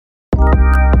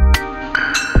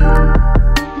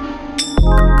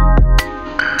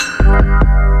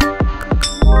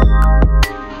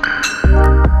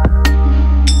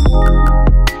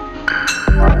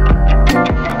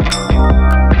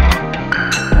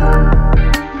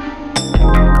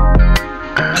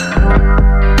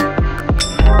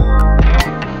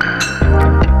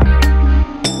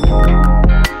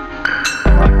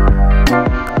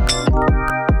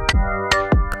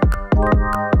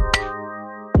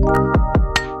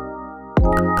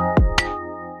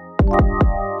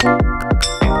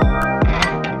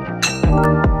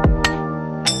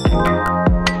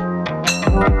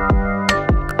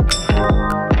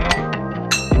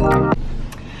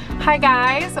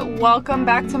welcome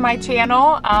back to my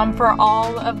channel. For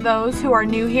all of those who are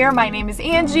new here, my name is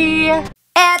Angie.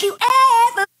 Have you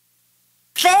ever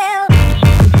felt?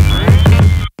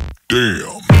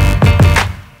 Damn.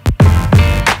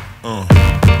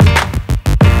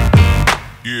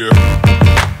 Yeah.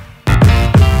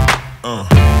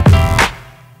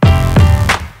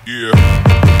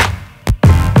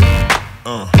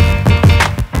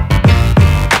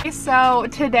 So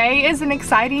today is an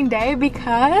exciting day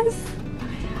because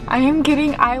I am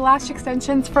getting eyelash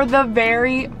extensions for the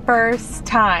very first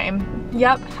time.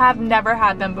 Yep, have never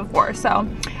had them before. So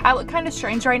I look kind of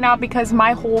strange right now because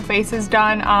my whole face is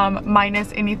done,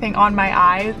 minus anything on my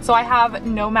eyes. So I have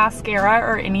no mascara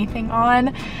or anything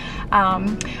on.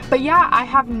 But yeah, I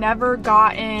have never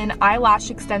gotten eyelash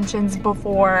extensions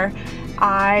before.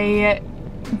 I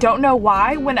don't know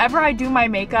why. Whenever I do my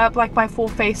makeup, like my full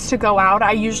face to go out,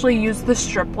 I usually use the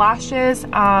strip lashes.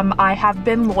 I have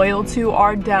been loyal to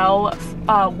Ardell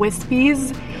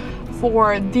Wispies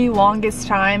for the longest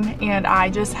time, and I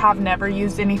just have never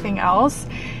used anything else.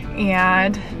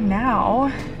 And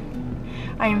now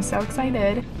I am so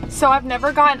excited. So I've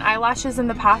never gotten eyelashes in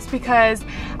the past because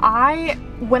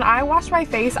when I wash my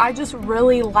face, I just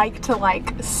really like to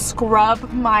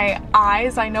scrub my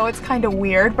eyes. I know it's kind of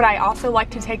weird, but I also like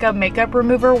to take a makeup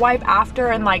remover wipe after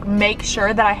and make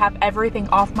sure that I have everything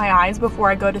off my eyes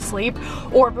before I go to sleep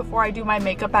or before I do my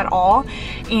makeup at all.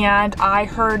 And I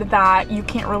heard that you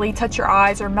can't really touch your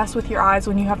eyes or mess with your eyes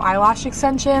when you have eyelash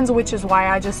extensions, which is why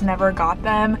I just never got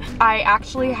them. I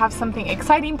actually have something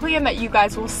exciting planned that you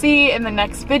guys will see in the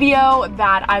next video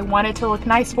that I wanted to look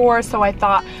nice for, so I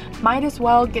thought might as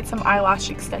well get some eyelash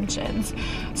extensions.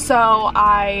 So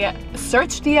I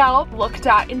searched Yelp, looked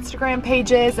at Instagram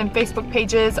pages and Facebook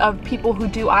pages of people who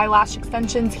do eyelash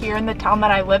extensions here in the town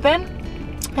that I live in,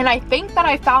 and I think that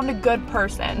I found a good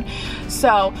person.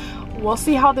 So we'll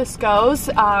see how this goes.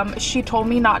 She told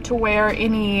me not to wear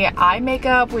any eye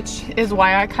makeup, which is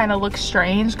why I kind of look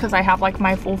strange because I have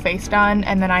my full face done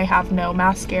and then I have no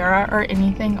mascara or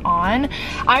anything on.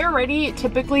 I already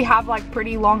typically have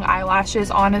pretty long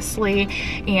eyelashes, honestly,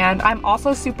 and I'm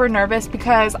also super nervous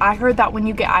because I heard that when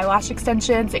you get eyelash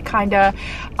extensions, it kind of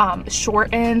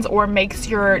shortens or makes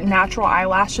your natural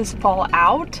eyelashes fall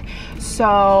out.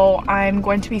 So I'm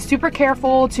going to be super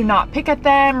careful to not pick at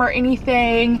them or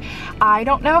anything. I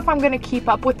don't know if I'm going to keep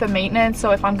up with the maintenance,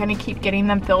 so if I'm going to keep getting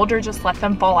them filled or just let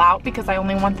them fall out because I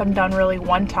only want them done really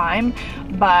one time,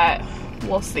 but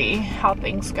we'll see how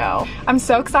things go. I'm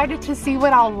so excited to see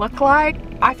what I'll look like.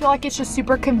 I feel like it's just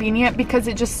super convenient because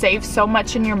it just saves so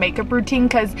much in your makeup routine,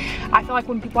 because I feel like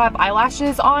when people have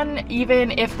eyelashes on, even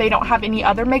if they don't have any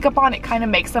other makeup on, it kind of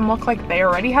makes them look like they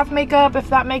already have makeup, if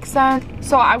that makes sense.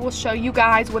 So I will show you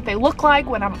guys what they look like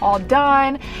when I'm all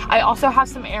done. I also have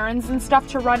some errands and stuff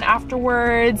to run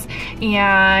afterwards,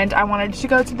 and I wanted to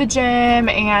go to the gym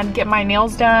and get my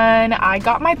nails done. I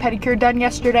got my pedicure done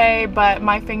yesterday, but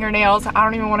my fingernails, I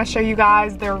don't even want to show you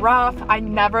guys. They're rough. I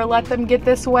never let them get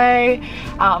this way.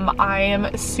 I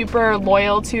am super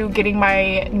loyal to getting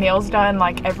my nails done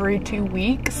every 2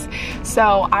 weeks.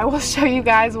 So I will show you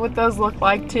guys what those look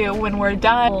like too when we're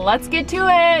done. Let's get to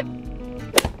it.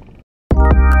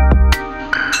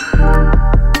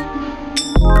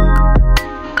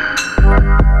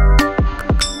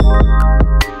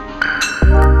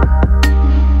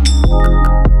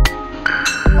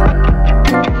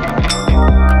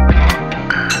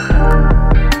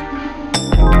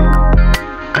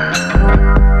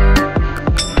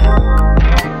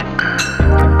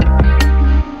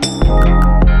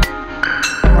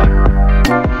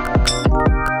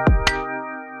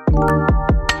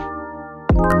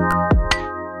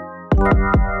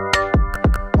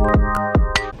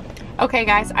 Okay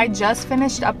guys, I just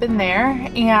finished up in there,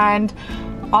 and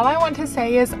all I want to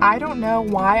say is I don't know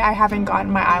why I haven't gotten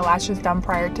my eyelashes done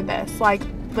prior to this.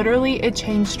 Literally, it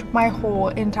changed my whole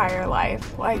entire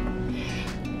life. I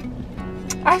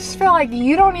just feel like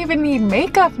you don't even need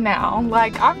makeup now.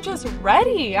 I'm just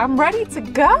ready. I'm ready to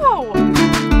go.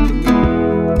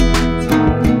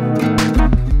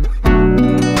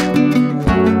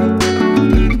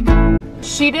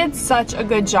 She did such a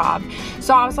good job.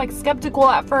 So I was skeptical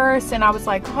at first, and I was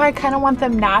like, oh, I kind of want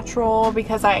them natural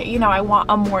because I want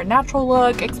a more natural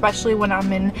look, especially when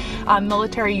I'm in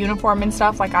military uniform and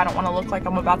stuff. I don't want to look like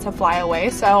I'm about to fly away.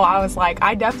 So I was like,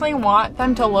 I definitely want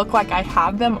them to look like I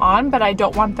have them on, but I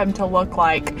don't want them to look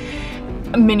like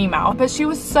Minnie Mouse. But she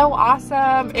was so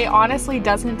awesome. It honestly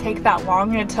doesn't take that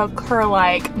long. It took her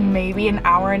maybe an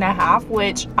hour and a half,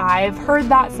 which I've heard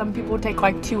that some people take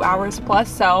 2 hours plus.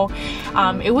 So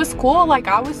it was cool.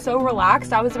 I was so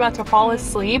relaxed. I was about to fall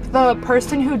asleep. The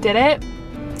person who did it,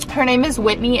 Her name is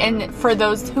Whitney, and for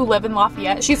those who live in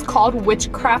Lafayette, she's called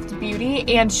Witchcraft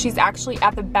Beauty, and she's actually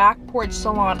at the Back Porch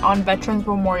Salon on Veterans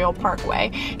Memorial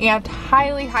Parkway, and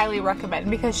highly recommend,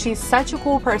 because she's such a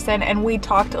cool person, and we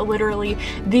talked literally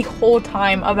the whole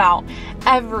time about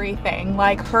everything,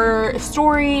 like her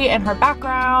story and her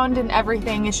background and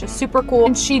everything is just super cool.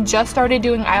 And she just started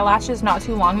doing eyelashes not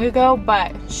too long ago,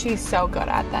 but she's so good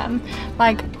at them.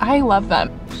 Like, I love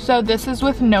them. So this is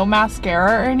with no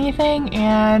mascara or anything,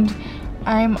 and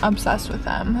I'm obsessed with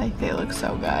them. Like, they look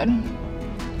so good.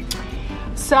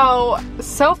 So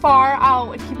far,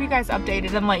 I'll keep you guys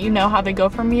updated and let you know how they go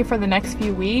for me for the next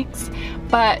few weeks.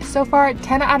 But so far,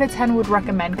 10 out of 10 would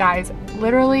recommend, guys.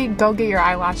 Literally, go get your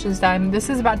eyelashes done. This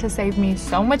is about to save me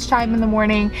so much time in the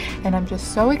morning, and I'm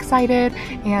just so excited.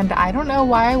 And I don't know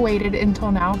why I waited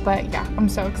until now, but yeah, I'm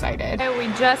so excited. We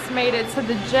just made it to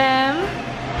the gym.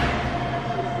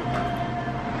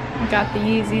 Got the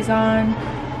Yeezys on.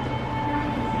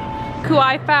 Who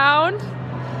I found?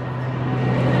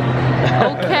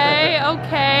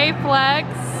 Okay, flex.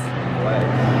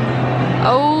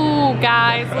 Oh,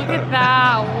 guys, look at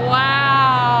that.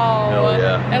 Wow. Hell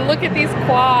yeah. And look at these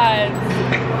quads.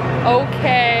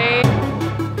 Okay.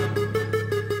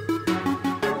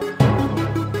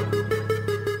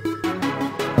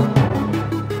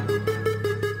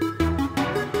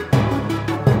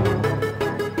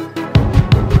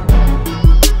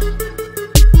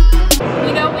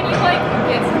 You know when you like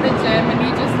get to the gym and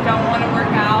you just don't want to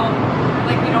work out,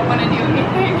 like you don't want to do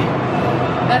anything?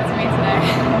 That's me today.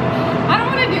 I don't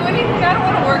want to do anything. I don't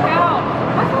want to work out.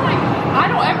 I feel like I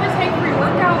don't ever take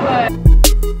pre-workout, but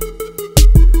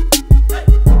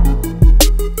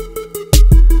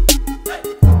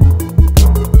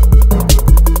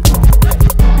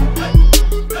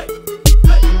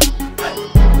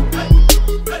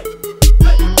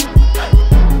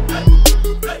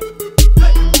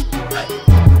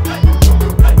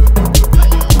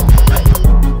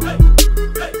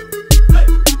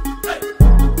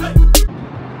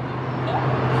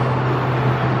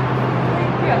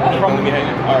From me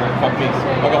hanging. Alright, fuck me.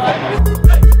 I'll go fuck myself.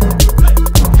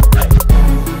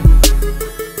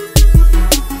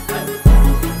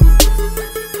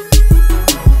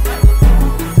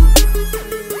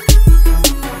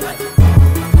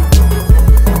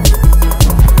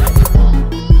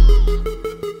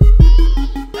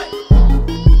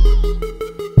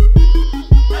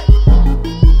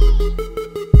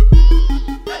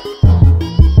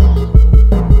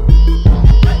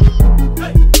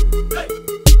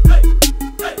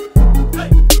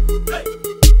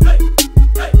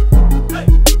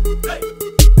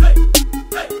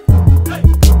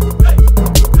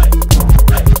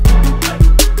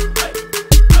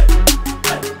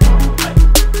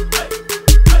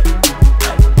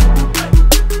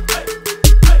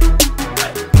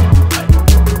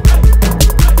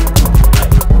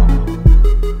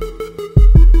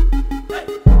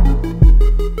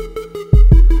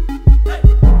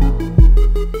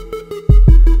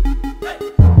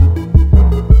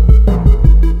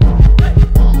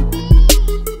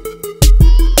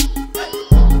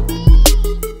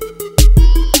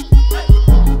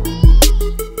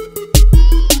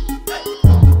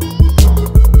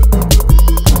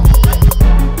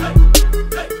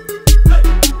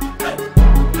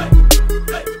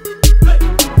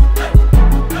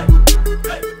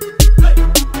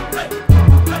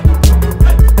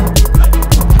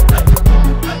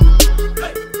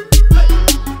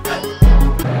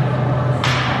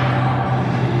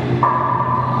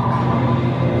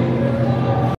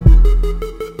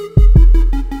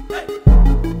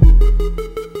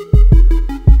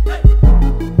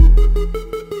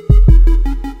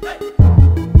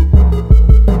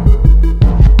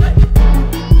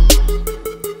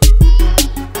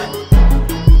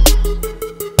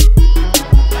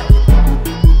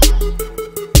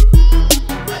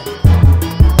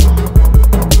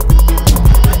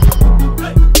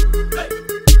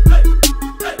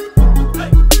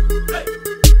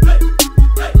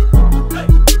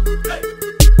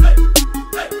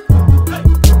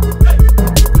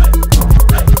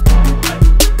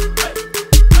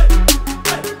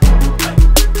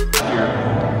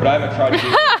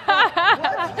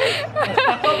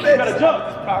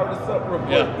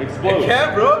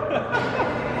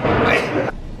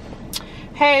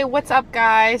 Hey, what's up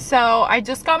guys? So I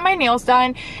just got my nails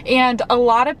done and a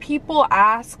lot of people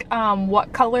ask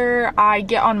what color I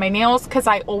get on my nails because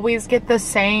I always get the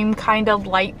same kind of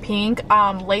light pink.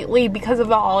 Lately, because of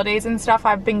the holidays and stuff,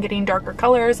 I've been getting darker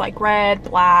colors like red,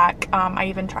 black. I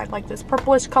even tried like this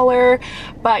purplish color.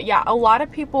 But yeah, a lot of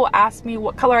people ask me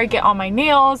what color I get on my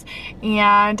nails,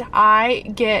 and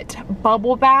I get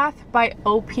Bubble Bath by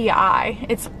OPI.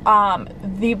 It's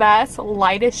the best,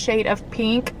 lightest shade of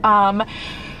pink.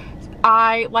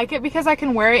 I like it because I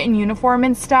can wear it in uniform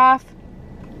and stuff.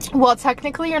 Well,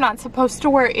 technically you're not supposed to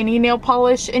wear any nail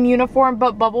polish in uniform,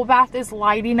 but Bubble Bath is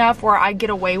light enough where I get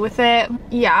away with it.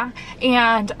 Yeah,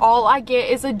 and all I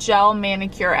get is a gel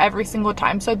manicure every single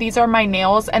time. So these are my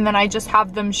nails, and then I just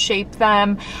have them shape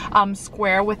them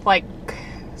square with like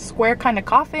square kind of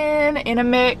coffin in a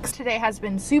mix. Today has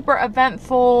been super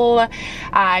eventful.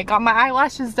 I got my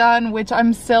eyelashes done, which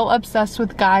I'm still obsessed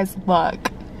with, guys.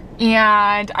 Look.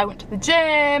 And I went to the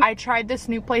gym. I tried this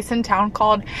new place in town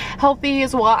called Healthy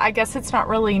as well. I guess it's not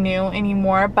really new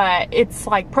anymore, but it's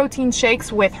like protein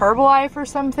shakes with Herbalife or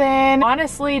something.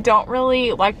 Honestly, don't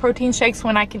really like protein shakes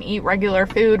when I can eat regular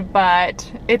food,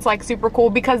 but it's like super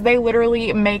cool because they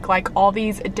literally make like all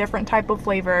these different type of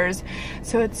flavors.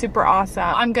 So it's super awesome.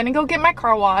 I'm gonna go get my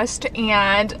car washed,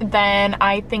 and then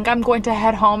I think I'm going to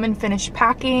head home and finish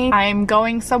packing. I'm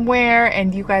going somewhere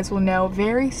and you guys will know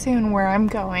very soon where I'm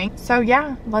going. So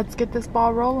yeah, let's get this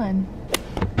ball rolling.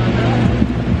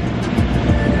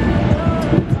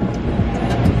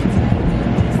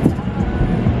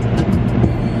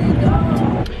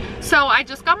 So I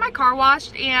just got my car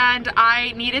washed and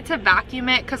I needed to vacuum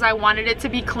it because I wanted it to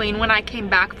be clean when I came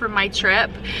back from my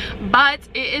trip. But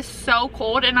it is so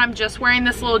cold and I'm just wearing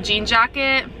this little jean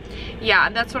jacket. Yeah,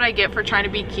 that's what I get for trying to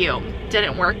be cute.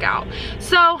 Didn't work out.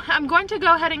 So I'm going to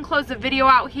go ahead and close the video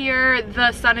out here.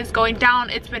 The sun is going down.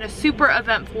 It's been a super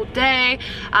eventful day.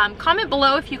 Comment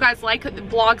below if you guys like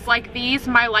vlogs like these.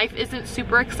 My life isn't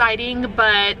super exciting,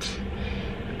 but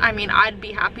I mean, I'd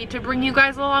be happy to bring you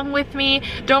guys along with me.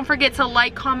 Don't forget to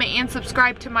like, comment, and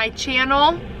subscribe to my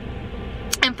channel.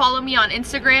 And follow me on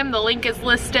Instagram. The link is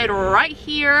listed right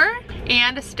here.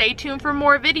 And stay tuned for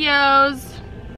more videos.